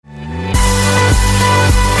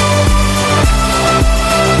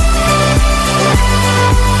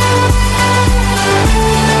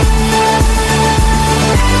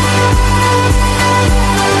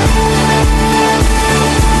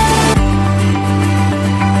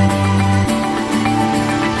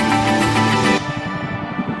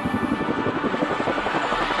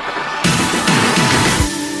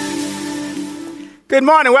Good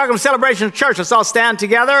morning. Welcome to Celebration Church. Let's all stand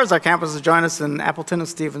together as our campuses join us in Appleton and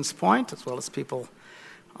Stevens Point, as well as people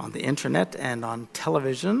on the internet and on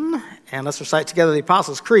television. And let's recite together the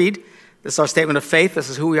Apostles' Creed. This is our statement of faith. This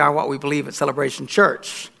is who we are, what we believe at Celebration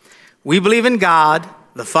Church. We believe in God,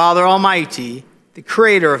 the Father Almighty, the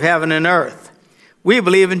creator of heaven and earth. We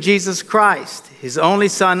believe in Jesus Christ, his only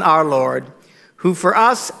Son, our Lord, who for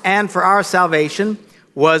us and for our salvation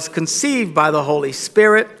was conceived by the Holy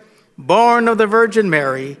Spirit, born of the Virgin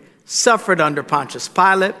Mary, suffered under Pontius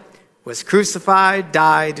Pilate, was crucified,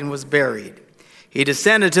 died, and was buried. He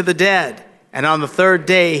descended to the dead, and on the third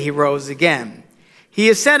day he rose again. He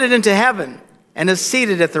ascended into heaven and is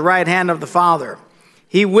seated at the right hand of the Father.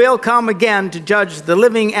 He will come again to judge the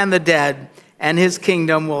living and the dead, and his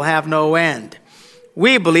kingdom will have no end.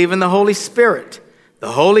 We believe in the Holy Spirit,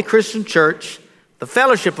 the holy Christian church, the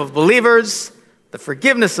fellowship of believers, the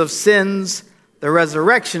forgiveness of sins, the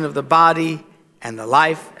resurrection of the body, and the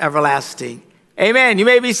life everlasting. Amen. You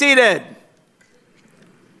may be seated.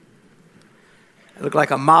 I look like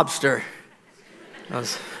a mobster.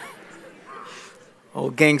 Those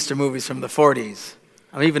old gangster movies from the 40s.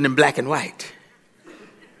 I'm even in black and white.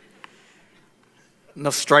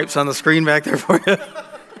 Enough stripes on the screen back there for you.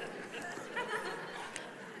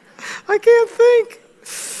 I can't think.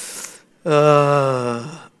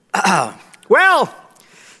 Well,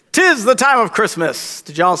 'tis the time of Christmas.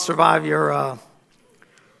 Did y'all survive your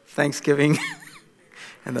Thanksgiving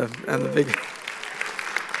and the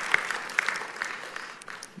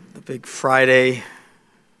big Friday,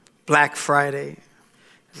 Black Friday,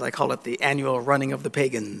 as I call it, the annual running of the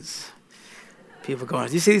pagans? People going,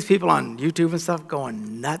 do you see these people on YouTube and stuff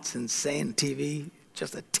going nuts and saying TV,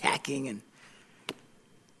 just attacking and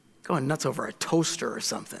going nuts over a toaster or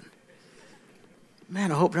something? Man,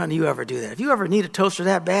 I hope none of you ever do that. If you ever need a toaster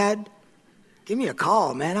that bad, give me a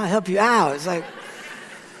call, man. I'll help you out. It's like,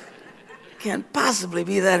 can't possibly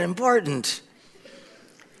be that important.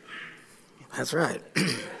 That's right.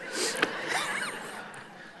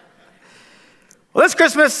 Well, this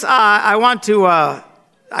Christmas, I want to,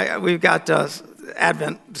 we've got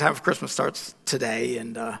Advent, the time of Christmas starts today,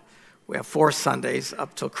 and we have 4 Sundays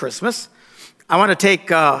up till Christmas. I want to take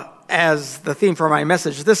as the theme for my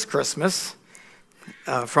message this Christmas,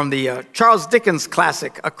 from the Charles Dickens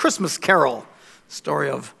classic, A Christmas Carol, story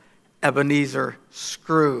of Ebenezer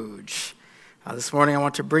Scrooge. This morning I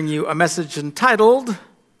want to bring you a message entitled,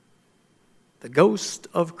 The Ghost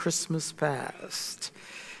of Christmas Past.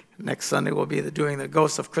 Next Sunday we'll be doing the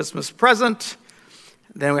Ghost of Christmas Present.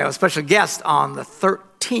 Then we have a special guest on the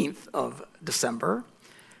 13th of December.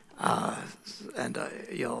 And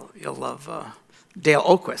you'll love Dale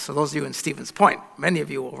Oquist. So those of you in Stevens Point, many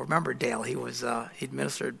of you will remember Dale. He'd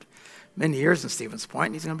ministered many years in Stevens Point,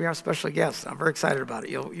 and he's going to be our special guest. I'm very excited about it.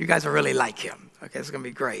 You guys will really like him. Okay, it's going to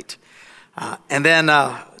be great. And then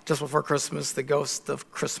just before Christmas, the Ghost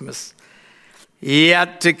of Christmas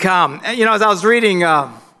Yet to Come. And, as I was reading,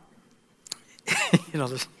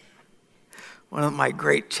 there's one of my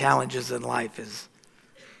great challenges in life is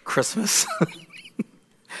Christmas.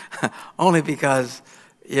 Only because,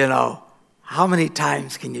 how many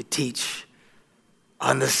times can you teach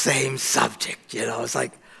on the same subject? It's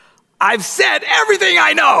like, I've said everything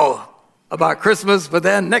I know about Christmas, but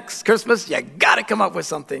then next Christmas, you got to come up with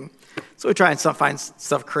something. So we try and find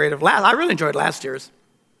stuff creative. I really enjoyed last year's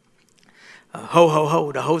Ho, Ho,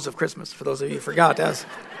 Ho, the Hose of Christmas. For those of you who forgot, that's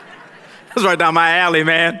right down my alley,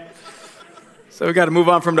 man. So we got to move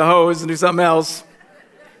on from the hose and do something else.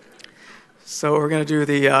 So we're going to do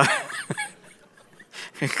the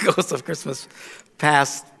Ghost of Christmas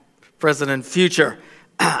Past, Present, and Future.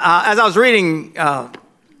 As I was reading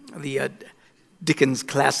the Dickens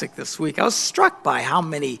classic this week, I was struck by how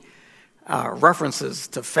many references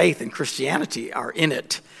to faith and Christianity are in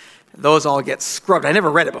it. Those all get scrubbed. I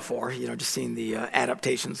never read it before, just seeing the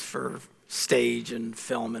adaptations for stage and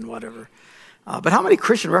film and whatever. But how many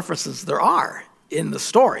Christian references there are in the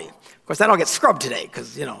story. Of course, that all gets scrubbed today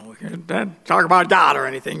because, we can't talk about God or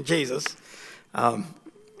anything, Jesus.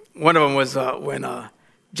 One of them was when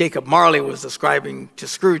Jacob Marley was describing to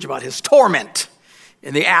Scrooge about his torment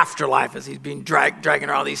in the afterlife as he's being dragging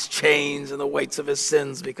around these chains and the weights of his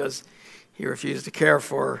sins because he refused to care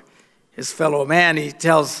for his fellow man. He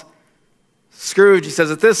tells Scrooge, he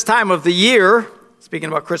says, at this time of the year, speaking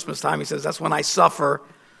about Christmas time, he says, that's when I suffer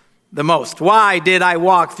the most. Why did I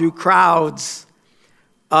walk through crowds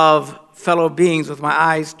of fellow beings with my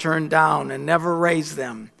eyes turned down and never raise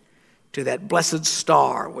them to that blessed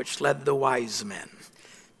star which led the wise men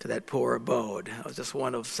to that poor abode? That was just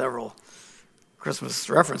one of several Christmas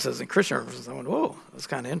references and Christian references. I went, whoa, that's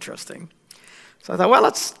kind of interesting. So I thought, well,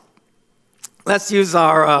 let's Let's use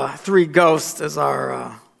our three ghosts as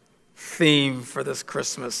our theme for this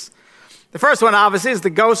Christmas. The first one, obviously, is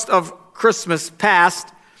the ghost of Christmas past.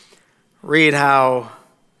 Read how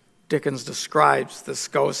Dickens describes this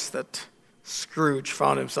ghost that Scrooge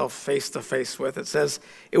found himself face to face with. It says,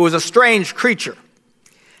 "It was a strange creature,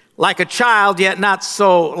 like a child, yet not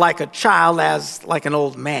so like a child as like an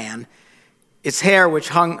old man. Its hair, which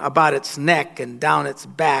hung about its neck and down its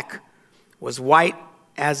back, was white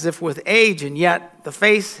as if with age, and yet the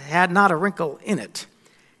face had not a wrinkle in it,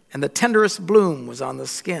 and the tenderest bloom was on the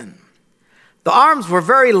skin. The arms were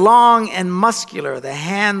very long and muscular, the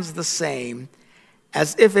hands the same,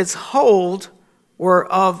 as if its hold were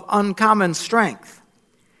of uncommon strength.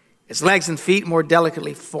 Its legs and feet, more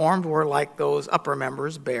delicately formed, were like those upper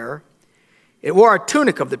members, bare. It wore a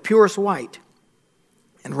tunic of the purest white,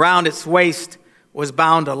 and round its waist was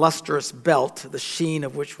bound a lustrous belt, the sheen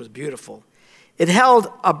of which was beautiful. It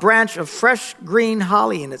held a branch of fresh green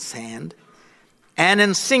holly in its hand, and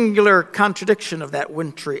in singular contradiction of that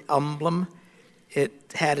wintry emblem,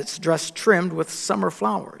 it had its dress trimmed with summer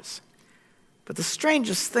flowers. But the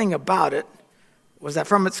strangest thing about it was that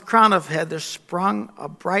from its crown of head there sprung a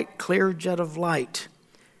bright, clear jet of light."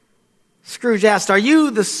 Scrooge asked, "Are you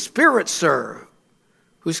the spirit, sir,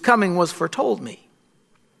 whose coming was foretold me?"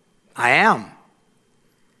 "I am."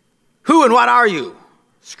 "Who and what are you?"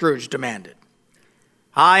 Scrooge demanded.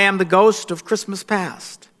 "I am the ghost of Christmas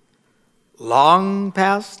past." "Long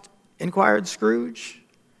past?" inquired Scrooge.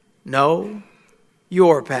 "No,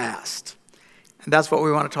 your past." And that's what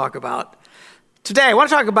we want to talk about today. I want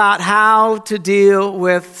to talk about how to deal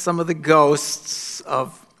with some of the ghosts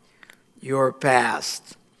of your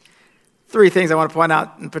past. Three things I want to point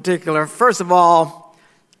out in particular. First of all,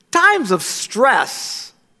 times of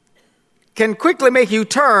stress can quickly make you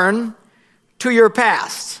turn to your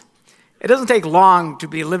past. It doesn't take long to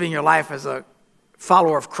be living your life as a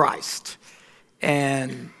follower of Christ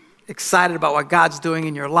and excited about what God's doing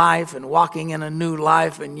in your life and walking in a new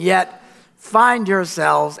life, and yet find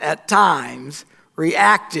yourselves at times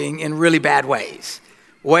reacting in really bad ways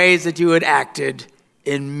that you had acted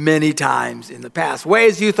in many times in the past,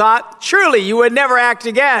 ways you thought surely you would never act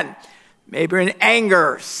again. Maybe in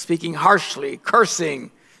anger, speaking harshly,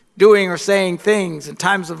 cursing, doing or saying things, in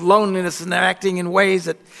times of loneliness and acting in ways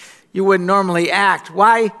that you wouldn't normally act.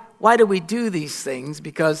 Why do we do these things?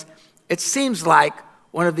 Because it seems like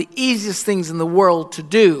one of the easiest things in the world to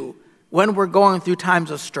do when we're going through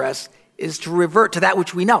times of stress is to revert to that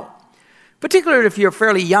which we know. Particularly if you're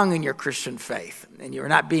fairly young in your Christian faith and you're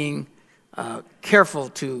not being careful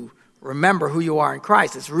to remember who you are in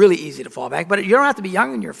Christ, it's really easy to fall back. But you don't have to be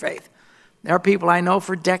young in your faith. There are people I know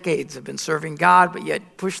for decades have been serving God, but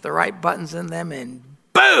yet push the right buttons in them and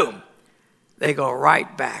boom, they go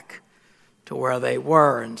right back to where they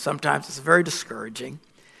were. And sometimes it's very discouraging.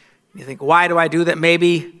 You think, why do I do that?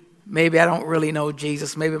 Maybe I don't really know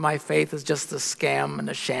Jesus. Maybe my faith is just a scam and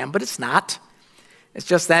a sham, but it's not. It's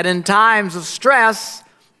just that in times of stress,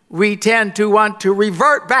 we tend to want to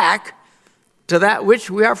revert back to that which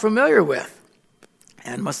we are familiar with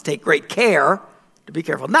and must take great care to be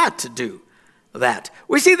careful not to do that.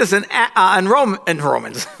 We see this in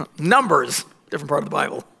Romans, Numbers, different part of the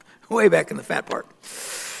Bible, way back in the fat part.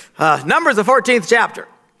 Numbers, the 14th chapter,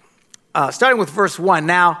 starting with verse 1.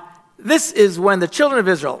 Now, this is when the children of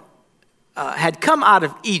Israel had come out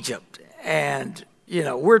of Egypt, and,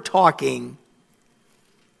 we're talking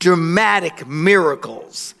dramatic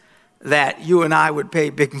miracles that you and I would pay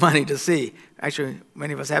big money to see. Actually,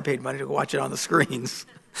 many of us have paid money to watch it on the screens,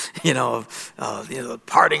 the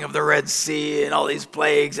parting of the Red Sea and all these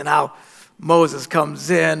plagues and how Moses comes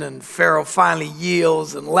in and Pharaoh finally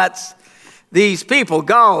yields and lets these people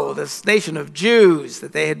go, this nation of Jews,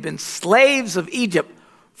 that they had been slaves of Egypt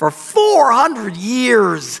for 400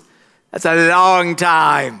 years. That's a long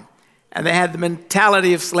time. And they had the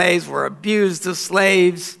mentality of slaves, were abused as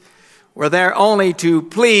slaves, were there only to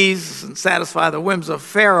please and satisfy the whims of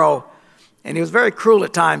Pharaoh. And he was very cruel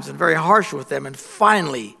at times and very harsh with them. And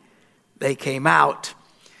finally, they came out.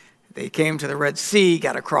 They came to the Red Sea,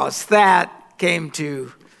 got across that, came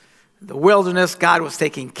to the wilderness. God was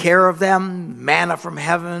taking care of them, manna from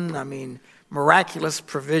heaven, miraculous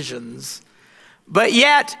provisions. But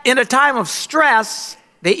yet, in a time of stress,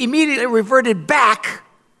 they immediately reverted back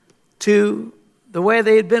to the way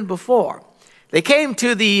they had been before. They came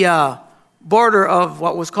to the border of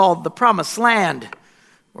what was called the Promised Land,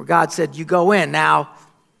 where God said, you go in. Now,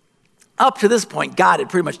 up to this point, God had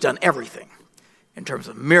pretty much done everything in terms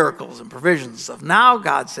of miracles and provisions and stuff. Now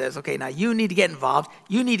God says, okay, now you need to get involved.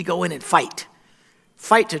 You need to go in and fight.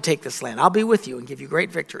 Fight to take this land. I'll be with you and give you great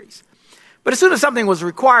victories. But as soon as something was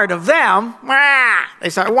required of them, they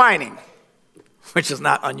start whining, which is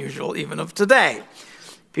not unusual even of today.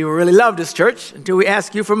 People really love this church until we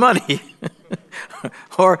ask you for money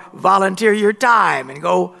or volunteer your time and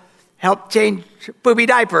go help change poopy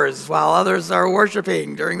diapers while others are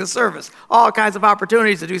worshiping during the service. All kinds of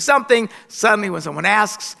opportunities to do something. Suddenly when someone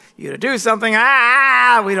asks you to do something,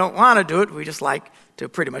 we don't want to do it. We just like to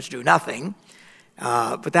pretty much do nothing.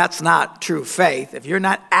 But that's not true faith. If you're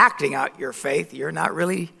not acting out your faith, you're not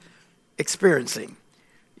really experiencing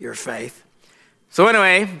your faith. So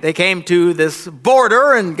anyway, they came to this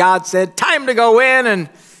border and God said, time to go in. And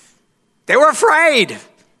they were afraid.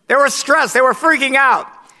 They were stressed. They were freaking out.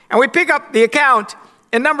 And we pick up the account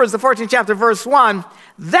in Numbers, the 14th chapter, verse 1.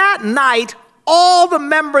 That night, all the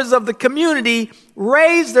members of the community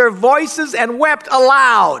raised their voices and wept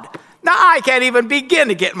aloud. Now, I can't even begin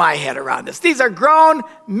to get my head around this. These are grown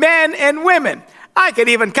men and women. I could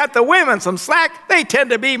even cut the women some slack. They tend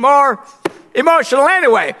to be more emotional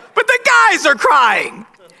anyway. But the guys are crying.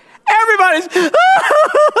 Everybody's, they're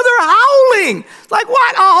howling. Like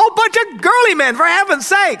what? A whole bunch of girly men, for heaven's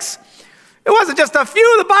sakes. It wasn't just a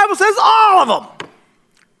few. The Bible says all of them.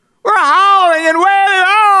 We're howling and wailing.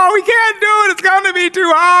 Oh, we can't do it. It's going to be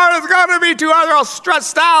too hard. It's going to be too hard. They're all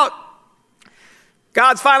stressed out.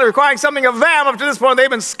 God's finally requiring something of them. Up to this point, they've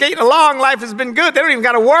been skating along. Life has been good. They don't even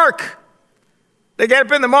got to work. They get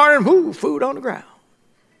up in the morning, food on the ground.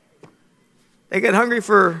 They get hungry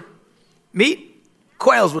for meat.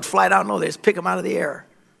 Quails would fly down. No, they just pick them out of the air.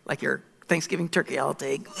 Like your Thanksgiving turkey. I'll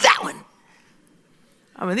take that one.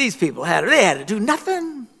 I mean, these people had to do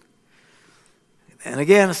nothing. And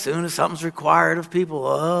again, as soon as something's required of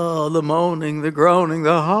people, the moaning, the groaning,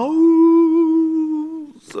 the howls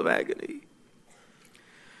of agony.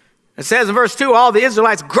 It says in verse 2, all the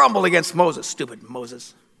Israelites grumbled against Moses. Stupid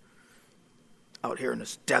Moses. Out here in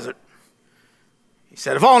this desert. He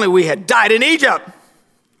said, if only we had died in Egypt.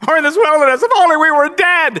 Or in this wilderness. If only we were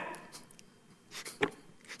dead.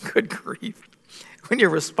 Good grief. When your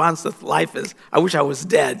response to life is, I wish I was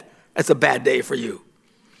dead, that's a bad day for you.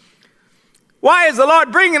 Why is the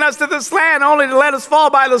Lord bringing us to this land only to let us fall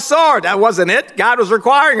by the sword? That wasn't it. God was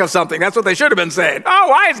requiring of something. That's what they should have been saying. Oh,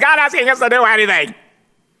 why is God asking us to do anything?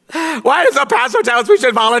 Why does the pastor tell us we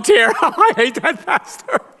should volunteer? Oh, I hate that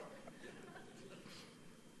pastor.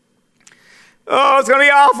 Oh, it's going to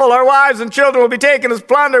be awful. Our wives and children will be taken as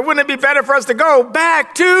plunder. Wouldn't it be better for us to go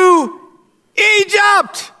back to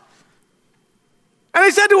Egypt? And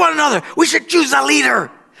they said to one another, we should choose a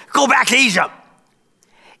leader. Go back to Egypt.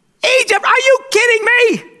 Egypt, are you kidding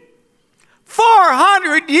me?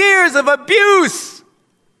 400 years of abuse.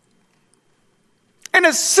 And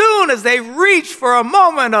as soon as they reach for a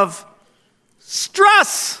moment of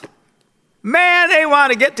stress, man, they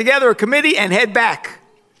want to get together a committee and head back.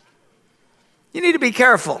 You need to be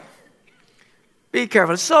careful. Be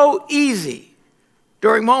careful. It's so easy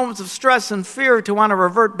during moments of stress and fear to want to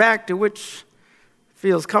revert back to which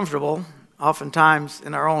feels comfortable, oftentimes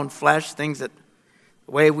in our own flesh, things that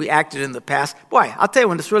the way we acted in the past. Boy, I'll tell you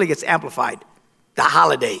when this really gets amplified. The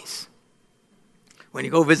holidays. When you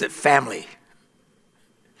go visit family.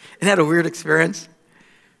 Isn't that a weird experience?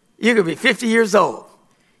 You could be 50 years old.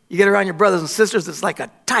 You get around your brothers and sisters, it's like a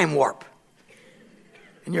time warp.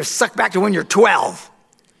 And you're sucked back to when you're 12.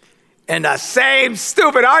 And the same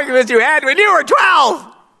stupid arguments you had when you were 12.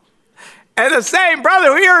 And the same brother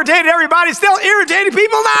who irritated everybody still irritating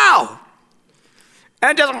people now.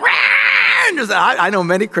 And just I know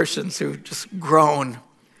many Christians who just groan.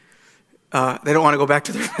 They don't want to go back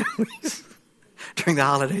to their families during the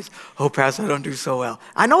holidays. Oh, Pastor, I don't do so well.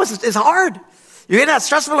 I know it's hard. You get that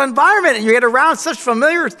stressful environment and you get around such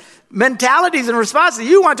familiar mentalities and responses.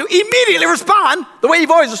 You want to immediately respond the way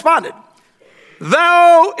you've always responded.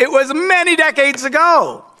 Though it was many decades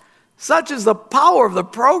ago. Such is the power of the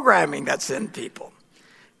programming that's in people.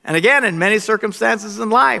 And again, in many circumstances in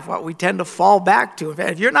life, what we tend to fall back to,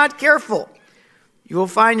 if you're not careful, you will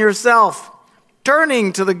find yourself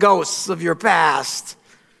turning to the ghosts of your past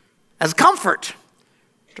as comfort,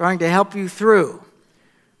 trying to help you through.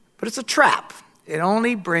 But it's a trap. It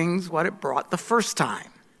only brings what it brought the first time,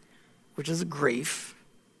 which is grief,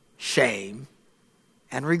 shame,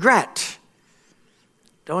 and regret.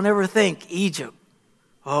 Don't ever think Egypt.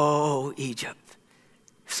 Oh, Egypt.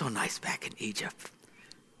 So nice back in Egypt.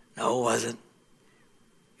 No, it wasn't.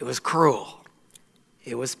 It was cruel.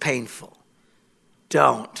 It was painful.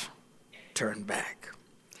 Don't turn back.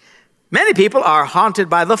 Many people are haunted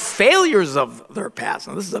by the failures of their past.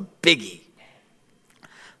 Now, this is a biggie.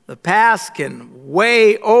 The past can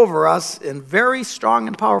weigh over us in very strong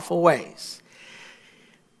and powerful ways.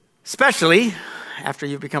 Especially after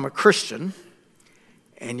you become a Christian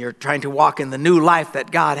and you're trying to walk in the new life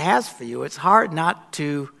that God has for you, it's hard not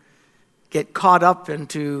to get caught up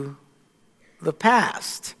into the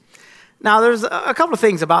past. Now, there's a couple of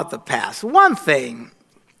things about the past. One thing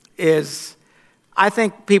is, I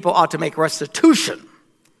think people ought to make restitution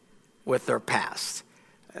with their past.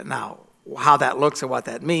 Now, how that looks and what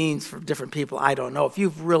that means for different people, I don't know. If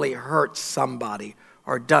you've really hurt somebody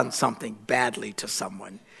or done something badly to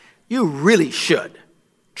someone, you really should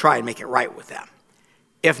try and make it right with them.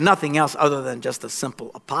 If nothing else other than just a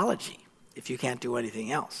simple apology, if you can't do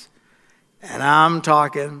anything else. And I'm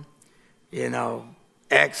talking,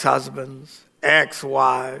 ex-husbands,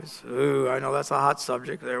 ex-wives. Ooh, I know that's a hot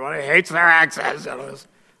subject. Everybody hates their exes.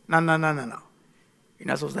 No. You're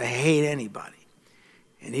not supposed to hate anybody.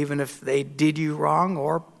 And even if they did you wrong,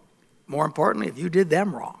 or more importantly, if you did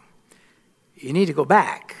them wrong, you need to go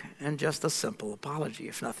back and just a simple apology,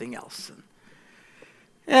 if nothing else.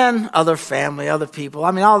 And other family, other people.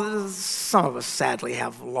 Some of us sadly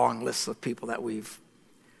have long lists of people that we've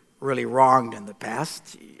really wronged in the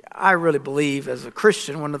past. I really believe as a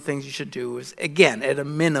Christian, one of the things you should do is, again, at a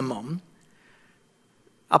minimum,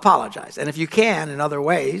 apologize. And if you can, in other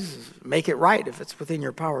ways, make it right if it's within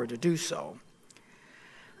your power to do so.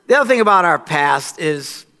 The other thing about our past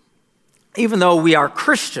is, even though we are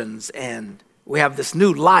Christians and we have this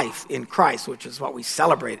new life in Christ, which is what we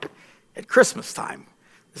celebrate at Christmas time,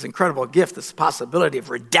 this incredible gift, this possibility of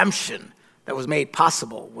redemption that was made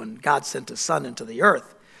possible when God sent his Son into the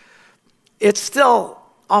earth, it's still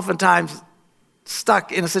oftentimes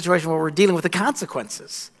stuck in a situation where we're dealing with the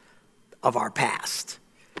consequences of our past.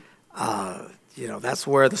 That's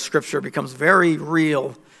where the scripture becomes very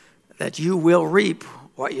real, that you will reap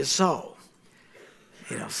what you sow.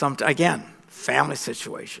 Again, family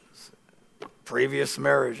situations, previous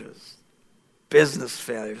marriages, business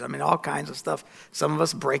failures, all kinds of stuff. Some of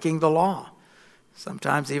us breaking the law.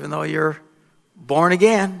 Sometimes even though you're born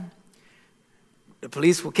again, the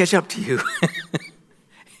police will catch up to you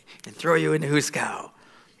and throw you in the hoosegow.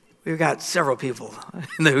 We've got several people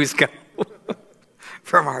in the hoosegow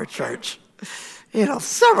from our church.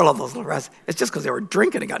 Several of those little rascals. It's just because they were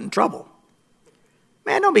drinking and got in trouble.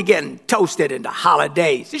 Man, don't be getting toasted into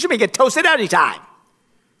holidays. You should be getting toasted anytime.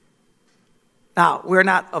 Now, we're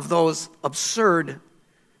not of those absurd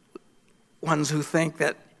ones who think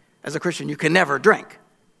that as a Christian you can never drink.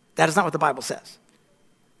 That is not what the Bible says.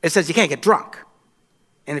 It says you can't get drunk.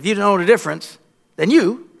 And if you don't know the difference, then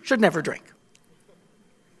you should never drink.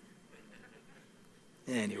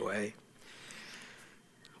 Anyway,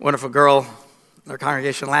 wonderful girl in our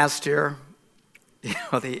congregation last year.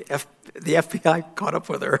 The FBI caught up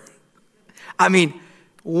with her.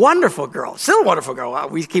 Wonderful girl, still a wonderful girl.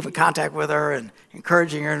 We keep in contact with her and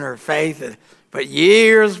encouraging her in her faith. But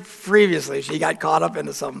years previously, she got caught up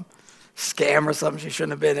into some scam or something she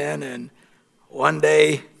shouldn't have been in. And one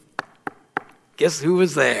day, guess who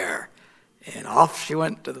was there? And off she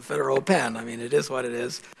went to the federal pen. It is what it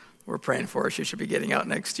is. We're praying for her. She should be getting out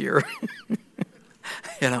next year.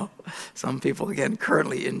 Some people, again,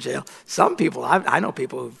 currently in jail. Some people, I know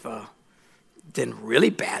people who've done really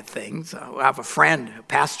bad things. I have a friend, a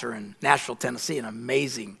pastor in Nashville, Tennessee, an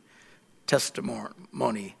amazing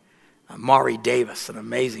testimony. Maury Davis, an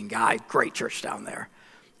amazing guy, great church down there.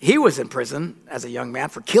 He was in prison as a young man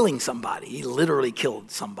for killing somebody. He literally killed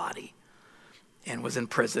somebody and was in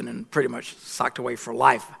prison and pretty much socked away for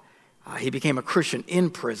life. He became a Christian in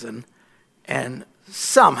prison, and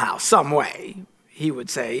somehow, some way, he would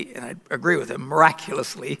say, and I agree with him,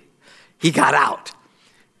 miraculously, he got out.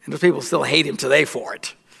 And those people still hate him today for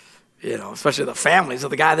it, especially the families of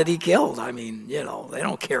the guy that he killed. They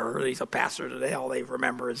don't care that he's a pastor today. All they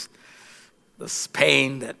remember is this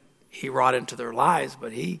pain that he wrought into their lives.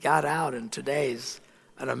 But he got out, and today's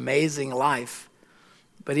an amazing life.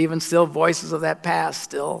 But even still, voices of that past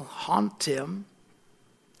still haunt him,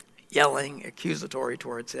 yelling accusatory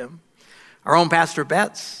towards him. Our own Pastor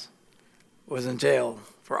Betts was in jail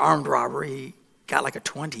for armed robbery. He got like a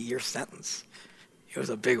 20-year sentence. It was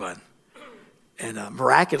a big one. And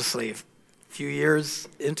miraculously, a few years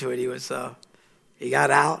into it, he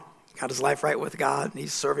got out, got his life right with God, and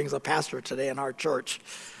he's serving as a pastor today in our church.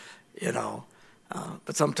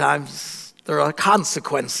 But sometimes there are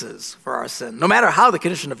consequences for our sin. No matter how the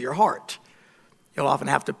condition of your heart, you'll often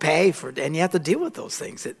have to pay for it, and you have to deal with those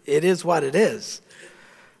things. It is what it is.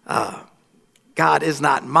 God is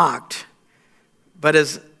not mocked, but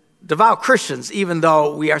as devout Christians, even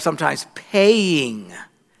though we are sometimes paying,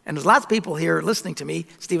 and there's lots of people here listening to me,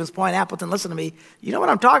 Stevens Point, Appleton, listen to me, you know what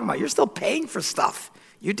I'm talking about. You're still paying for stuff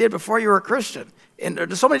you did before you were a Christian. And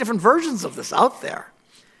there's so many different versions of this out there.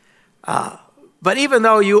 But even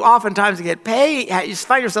though you oftentimes you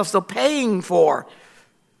find yourself still paying for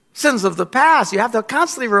sins of the past, you have to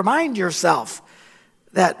constantly remind yourself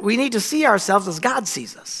that we need to see ourselves as God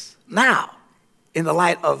sees us now in the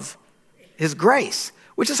light of his grace,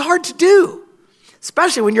 which is hard to do,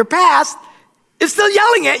 especially when your past is still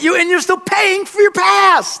yelling at you and you're still paying for your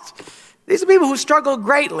past. These are people who struggle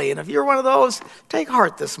greatly, and if you're one of those, take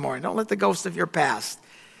heart this morning. Don't let the ghost of your past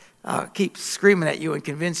keep screaming at you and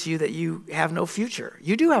convince you that you have no future.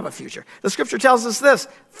 You do have a future. The scripture tells us this.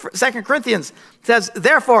 2 Corinthians says,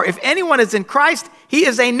 therefore, if anyone is in Christ, he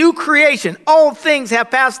is a new creation. Old things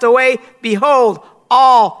have passed away. Behold,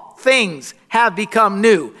 all things have become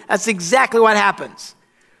new. That's exactly what happens.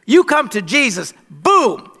 You come to Jesus,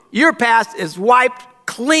 boom, your past is wiped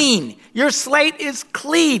clean. Your slate is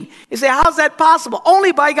clean. You say, how's that possible?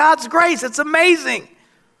 Only by God's grace. It's amazing.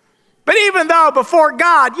 But even though before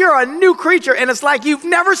God, you're a new creature and it's like you've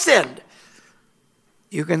never sinned,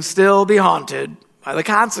 you can still be haunted by the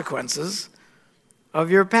consequences of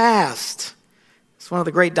your past. It's one of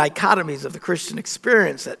the great dichotomies of the Christian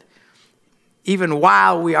experience that even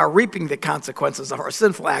while we are reaping the consequences of our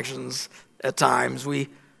sinful actions at times, we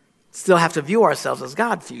still have to view ourselves as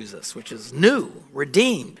God views us, which is new,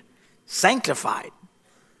 redeemed, sanctified,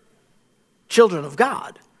 children of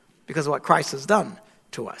God because of what Christ has done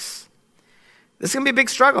to us. This is going to be a big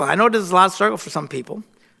struggle. I know this is a lot of struggle for some people.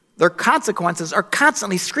 Their consequences are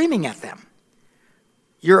constantly screaming at them.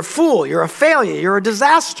 You're a fool. You're a failure. You're a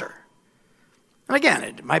disaster. And again,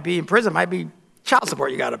 it might be in prison. It might be child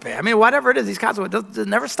support you got to pay. I mean, whatever it is, these consequences, it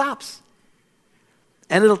never stops.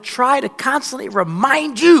 And it'll try to constantly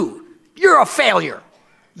remind you, you're a failure.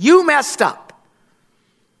 You messed up.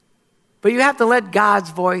 But you have to let God's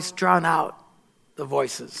voice drown out the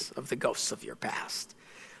voices of the ghosts of your past.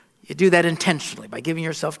 You do that intentionally by giving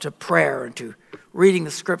yourself to prayer and to reading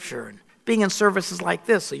the scripture and being in services like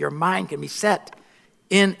this so your mind can be set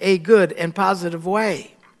in a good and positive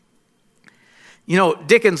way. You know,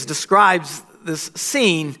 Dickens describes this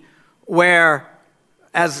scene where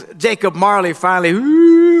as Jacob Marley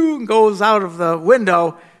finally goes out of the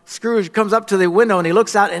window, Scrooge comes up to the window and he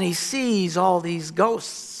looks out and he sees all these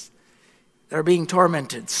ghosts that are being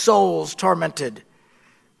tormented, souls tormented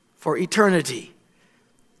for eternity.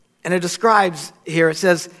 And it describes here, it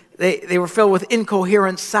says, they were filled with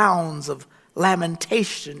incoherent sounds of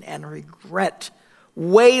lamentation and regret,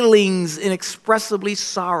 wailings inexpressibly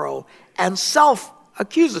sorrow, and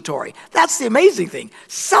self-accusatory. That's the amazing thing,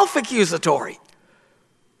 self-accusatory.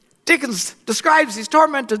 Dickens describes these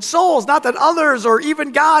tormented souls, not that others or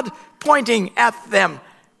even God pointing at them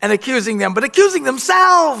and accusing them, but accusing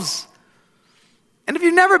themselves. And if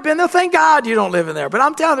you've never been there, thank God you don't live in there. But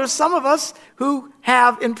I'm telling you, there's some of us who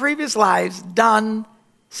have in previous lives done,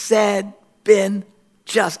 said, been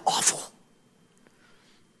just awful.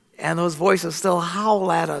 And those voices still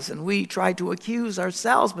howl at us, and we try to accuse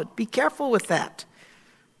ourselves, but be careful with that.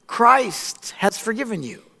 Christ has forgiven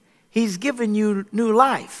you. He's given you new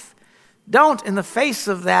life. Don't, in the face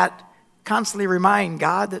of that, constantly remind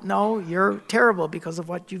God that, no, you're terrible because of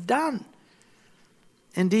what you've done.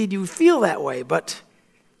 Indeed, you feel that way, but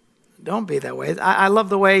don't be that way. I love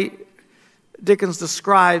the way Dickens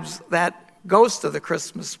describes that ghost of the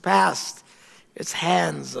Christmas past. Its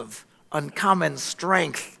hands of uncommon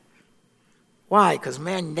strength. Why? Because,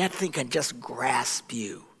 man, that thing can just grasp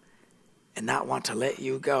you and not want to let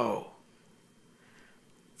you go.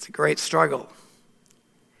 It's a great struggle.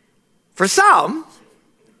 For some,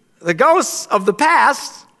 the ghosts of the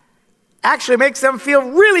past actually makes them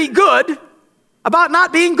feel really good about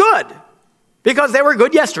not being good because they were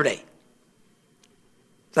good yesterday.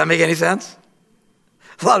 Does that make any sense?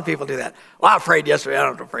 A lot of people do that. Well, I prayed yesterday. I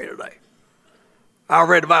don't have to pray today. I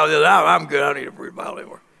read the Bible the other day. I'm good. I don't need to read the Bible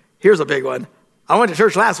anymore. Here's a big one. I went to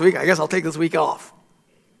church last week. I guess I'll take this week off.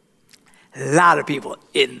 A lot of people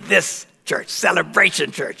in this church,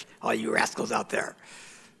 Celebration Church, all you rascals out there.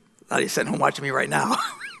 A lot of you sitting home watching me right now.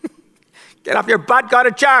 Get off your butt, go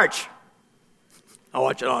to church. I'll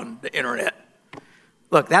watch it on the internet.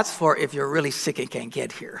 Look, that's for if you're really sick and can't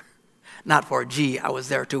get here. Not for, gee, I was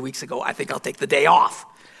there 2 weeks ago. I think I'll take the day off.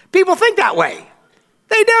 People think that way.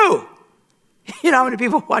 They do. You know how many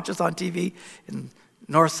people watch us on TV in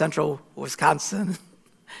north central Wisconsin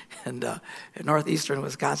and in northeastern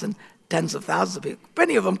Wisconsin? Tens of thousands of people.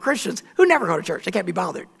 Many of them Christians who never go to church. They can't be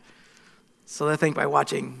bothered. So they think by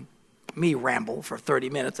watching me ramble for 30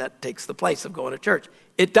 minutes, that takes the place of going to church.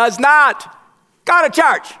 It does not. Go to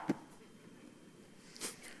church.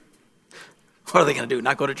 What are they going to do?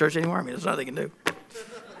 Not go to church anymore? I mean, there's nothing they can do.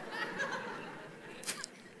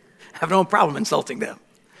 I have no problem insulting them.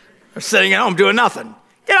 They're sitting at home doing nothing.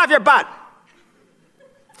 Get off your butt.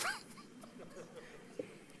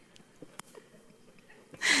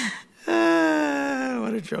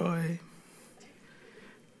 joy.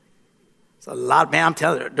 It's a lot, man, I'm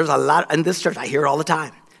telling you, there's a lot in this church. I hear it all the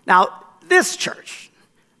time. Now, this church,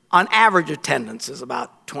 on average attendance is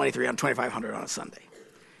about 2,300, 2,500 on a Sunday.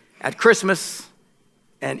 At Christmas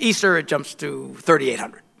and Easter, it jumps to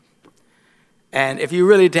 3,800. And if you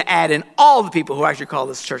really to add in all the people who actually call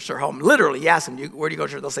this church their home, literally, you ask them, where do you go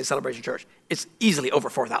to church? They'll say Celebration Church. It's easily over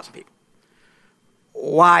 4,000 people.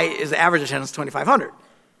 Why is the average attendance 2,500?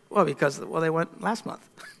 Well, because, they went last month.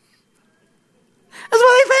 That's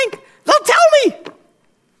what they think. They'll tell me.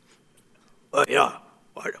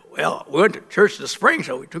 Well, we went to church this spring,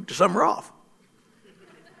 so we took the summer off.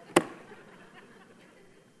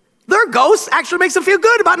 Their ghost actually makes them feel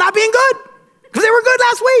good about not being good because they were good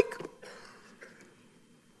last week.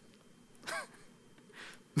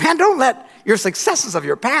 Man, don't let your successes of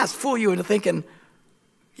your past fool you into thinking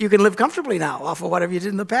you can live comfortably now off of whatever you did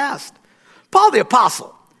in the past. Paul the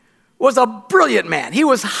Apostle was a brilliant man. He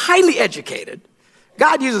was highly educated.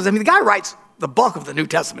 God uses him. The guy writes the bulk of the New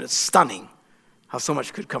Testament. It's stunning how so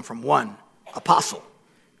much could come from one apostle.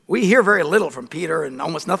 We hear very little from Peter and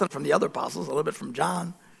almost nothing from the other apostles, a little bit from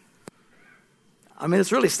John. I mean,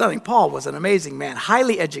 it's really stunning. Paul was an amazing man,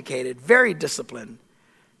 highly educated, very disciplined,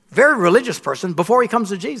 very religious person before he comes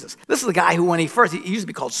to Jesus. This is the guy who, when he used to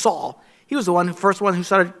be called Saul, he was the first one who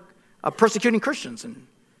started persecuting Christians and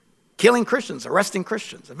killing Christians, arresting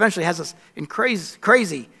Christians. Eventually has this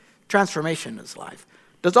crazy transformation in his life.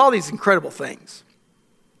 Does all these incredible things.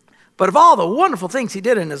 But of all the wonderful things he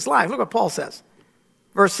did in his life, look what Paul says.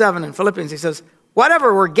 Verse 7 in Philippians, he says,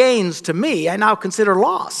 whatever were gains to me, I now consider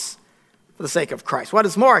loss for the sake of Christ. What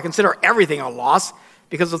is more, I consider everything a loss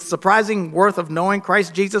because of the surprising worth of knowing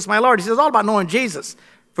Christ Jesus my Lord. He says, all about knowing Jesus,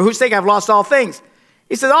 for whose sake I've lost all things.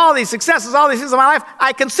 He says, all these successes, all these things in my life,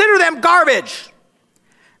 I consider them garbage.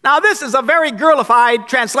 Now, this is a very girlified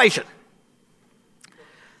translation.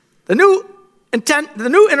 The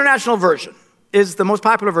New International Version is the most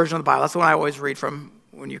popular version of the Bible. That's the one I always read from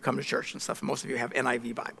when you come to church and stuff. Most of you have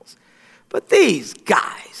NIV Bibles. But these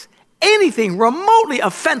guys, anything remotely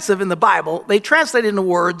offensive in the Bible, they translate into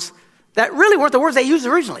words that really weren't the words they used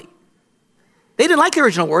originally. They didn't like the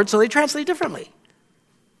original words, so they translate differently.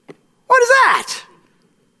 What is that?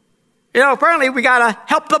 Apparently we got to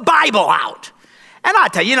help the Bible out. And I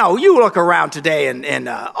tell you, you look around today and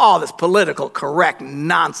all this political correct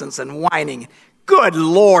nonsense and whining. Good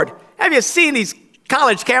Lord. Have you seen these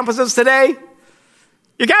college campuses today?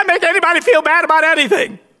 You can't make anybody feel bad about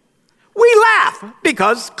anything. We laugh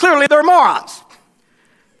because clearly they're morons.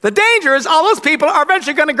 The danger is all those people are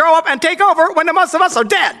eventually going to grow up and take over when the most of us are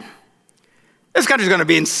dead. This country's going to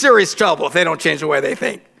be in serious trouble if they don't change the way they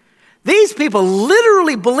think. These people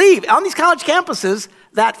literally believe on these college campuses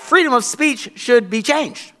that freedom of speech should be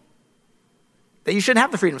changed. That you shouldn't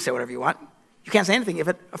have the freedom to say whatever you want. You can't say anything if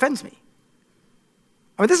it offends me.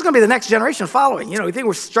 I mean, this is going to be the next generation following. We think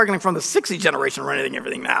we're struggling from the 60 generation running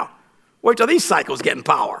everything now. Wait till these cycles get in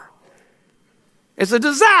power. It's a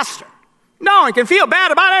disaster. No one can feel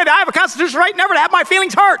bad about it. I have a constitutional right never to have my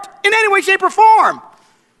feelings hurt in any way, shape, or form.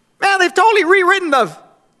 Man, they've totally rewritten the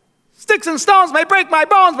sticks and stones may break my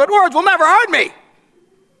bones, but words will never hurt me.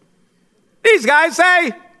 These guys say,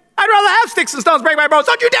 I'd rather have sticks and stones break my bones.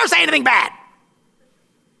 Don't you dare say anything bad.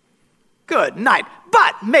 Good night.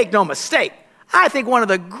 But make no mistake, I think one of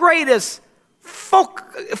the greatest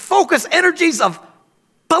focus energies of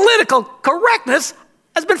political correctness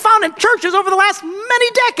has been found in churches over the last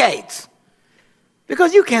many decades.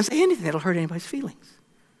 Because you can't say anything that'll hurt anybody's feelings.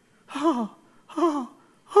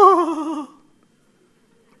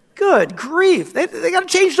 Good grief. They got to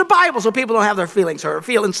change the Bible so people don't have their feelings hurt or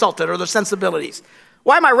feel insulted or their sensibilities.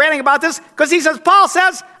 Why am I ranting about this? Because Paul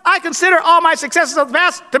says, I consider all my successes of the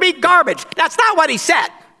past to be garbage. That's not what he said.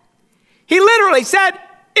 He literally said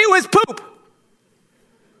it was poop.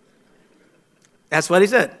 That's what he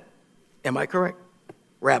said. Am I correct?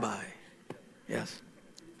 Rabbi. Yes.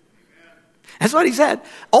 That's what he said.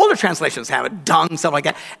 Older translations have it, dung, stuff like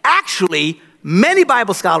that. Actually, many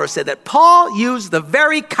Bible scholars said that Paul used the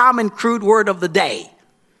very common crude word of the day,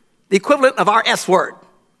 the equivalent of our S word.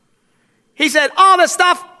 He said, all this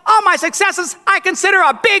stuff, all my successes, I consider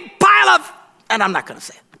a big pile of, and I'm not going to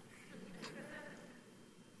say it.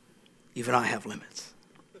 Even I have limits.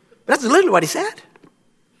 But that's literally what he said.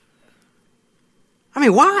 I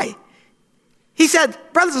mean, why? He said,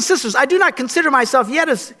 brothers and sisters, I do not consider myself yet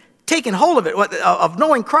as taken hold of it, of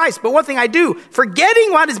knowing Christ. But one thing I do,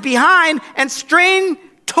 forgetting what is behind and straining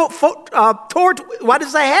toward what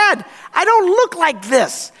is ahead. I don't look like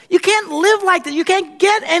this. You can't live like that. You can't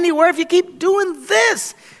get anywhere if you keep doing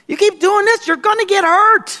this. You keep doing this, you're going to get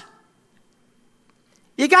hurt.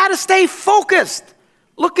 You got to stay focused.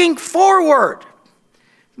 looking forward.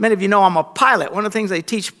 Many of you know I'm a pilot. One of the things they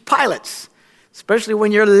teach pilots, especially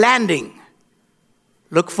when you're landing,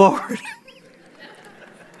 look forward.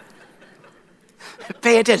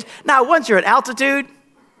 Pay attention. Now, once you're at altitude,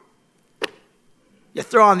 you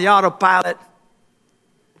throw on the autopilot.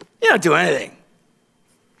 You don't do anything.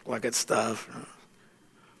 Look at stuff.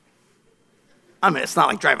 I mean, it's not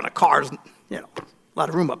like driving a car. There's, a lot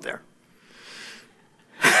of room up there.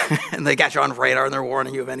 And they got you on radar and they're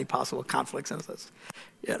warning you of any possible conflicts. And it's,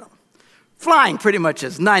 flying pretty much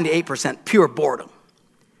is 98% pure boredom.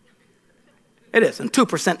 It is, and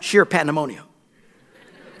 2% sheer pandemonium.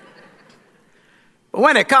 But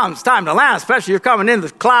when it comes time to land, especially you're coming in the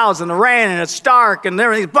clouds and the rain and it's dark and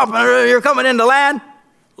everything's bumping, you're coming in to land,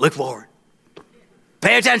 look forward.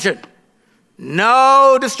 Pay attention.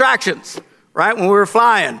 No distractions. Right? When we were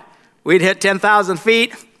flying, we'd hit 10,000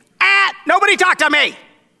 feet. Nobody talk to me.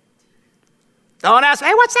 Don't ask,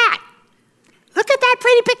 hey, what's that? Look at that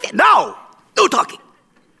pretty picture. No talking.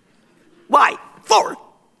 Why? Forward.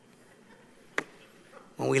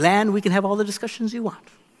 When we land, we can have all the discussions you want.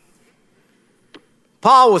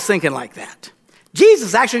 Paul was thinking like that.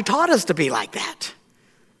 Jesus actually taught us to be like that.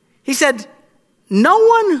 He said, no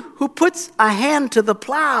one who puts a hand to the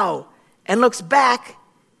plow and looks back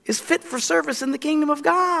is fit for service in the kingdom of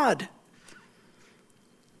God.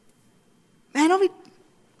 Man, I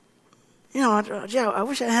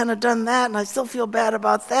wish I hadn't done that, and I still feel bad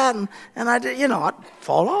about that, and I did, I'd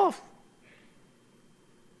fall off.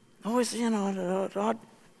 Always, but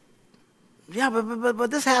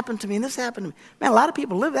this happened to me, and this happened to me. Man, a lot of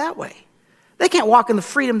people live that way. They can't walk in the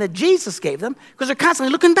freedom that Jesus gave them because they're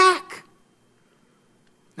constantly looking back.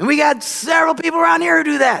 And we got several people around here who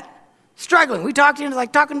do that. Struggling. We talk to you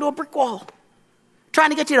like talking to a brick wall.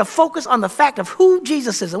 Trying to get you to focus on the fact of who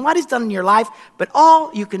Jesus is and what he's done in your life. But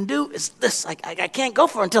all you can do is this. I can't go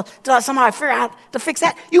for it until somehow I figure out to fix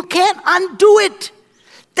that. You can't undo it.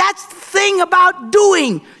 That's the thing about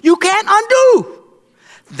doing. You can't undo.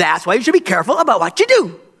 That's why you should be careful about what you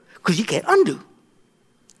do. Because you can't undo.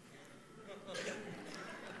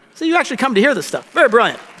 So you actually come to hear this stuff. Very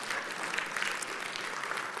brilliant.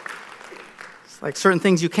 Like certain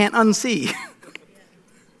things you can't unsee.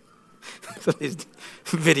 So these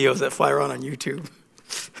videos that fly around on YouTube.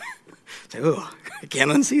 Say, I can't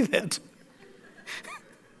unsee that.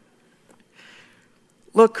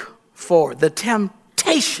 Look forward. The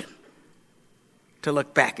temptation to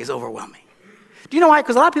look back is overwhelming. Do you know why?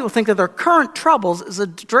 Because a lot of people think that their current troubles is a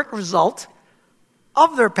direct result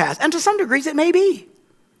of their past. And to some degrees it may be.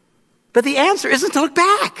 But the answer isn't to look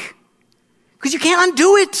back. Because you can't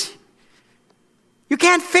undo it. You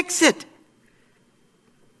can't fix it.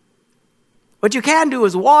 What you can do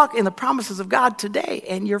is walk in the promises of God today,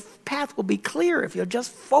 and your path will be clear if you'll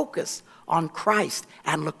just focus on Christ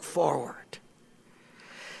and look forward.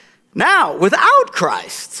 Now, without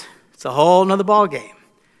Christ, it's a whole nother ballgame.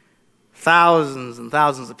 Thousands and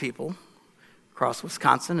thousands of people across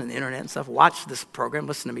Wisconsin and the internet and stuff watch this program,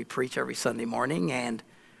 listen to me preach every Sunday morning, and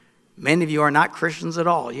many of you are not Christians at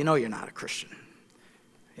all. You know you're not a Christian.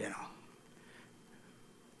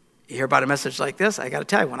 You hear about a message like this, I got to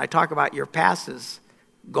tell you, when I talk about your past is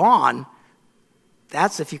gone,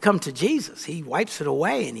 that's if you come to Jesus. He wipes it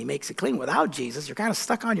away and he makes it clean. Without Jesus, you're kind of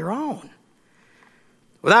stuck on your own.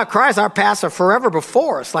 Without Christ, our pasts are forever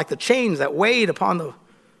before us, like the chains that weighed upon the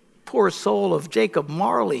poor soul of Jacob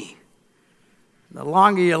Marley. The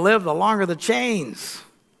longer you live, the longer the chains.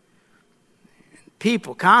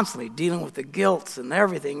 People constantly dealing with the guilt and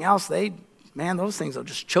everything else, those things will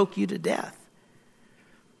just choke you to death.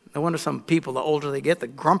 No wonder some people, the older they get, the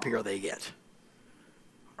grumpier they get.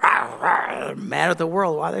 Mad at the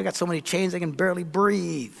world. Why they got so many chains they can barely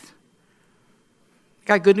breathe.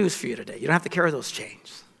 Got good news for you today. You don't have to carry those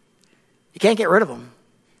chains. You can't get rid of them.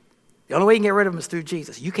 The only way you can get rid of them is through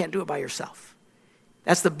Jesus. You can't do it by yourself.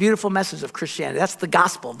 That's the beautiful message of Christianity. That's the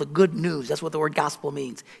gospel, the good news. That's what the word gospel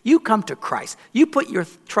means. You come to Christ. You put your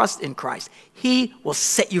trust in Christ. He will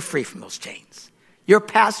set you free from those chains. Your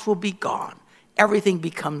past will be gone. Everything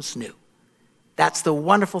becomes new. That's the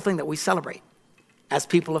wonderful thing that we celebrate as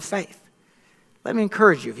people of faith. Let me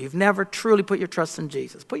encourage you, if you've never truly put your trust in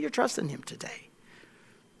Jesus, put your trust in him today.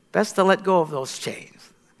 Best to let go of those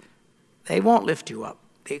chains. They won't lift you up.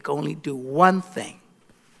 They can only do one thing,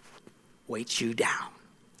 weight you down.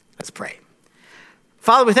 Let's pray.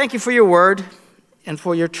 Father, we thank you for your word and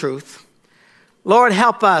for your truth. Lord,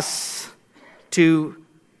 help us to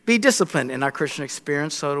be disciplined in our Christian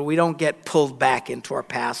experience so that we don't get pulled back into our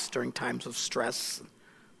past during times of stress,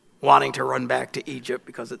 wanting to run back to Egypt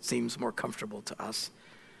because it seems more comfortable to us.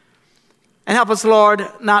 And help us, Lord,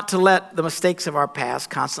 not to let the mistakes of our past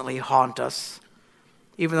constantly haunt us.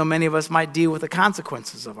 Even though many of us might deal with the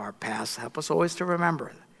consequences of our past, help us always to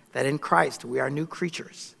remember that in Christ we are new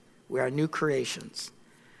creatures. We are new creations.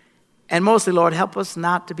 And mostly, Lord, help us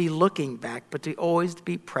not to be looking back, but to always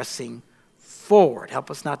be pressing forward.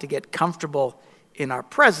 Help us not to get comfortable in our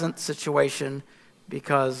present situation,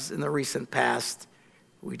 because in the recent past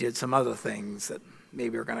we did some other things that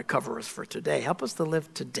maybe are going to cover us for today. Help us to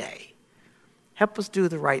live today. Help us do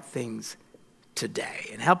the right things today.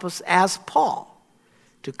 And help us, as Paul,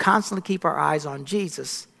 to constantly keep our eyes on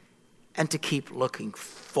Jesus and to keep looking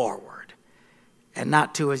forward. And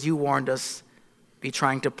not to, as you warned us, be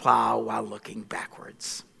trying to plow while looking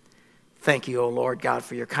backwards. Thank you, O Lord God,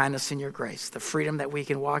 for your kindness and your grace, the freedom that we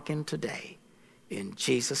can walk in today. In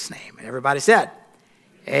Jesus' name. And everybody said,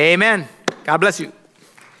 amen. God bless you.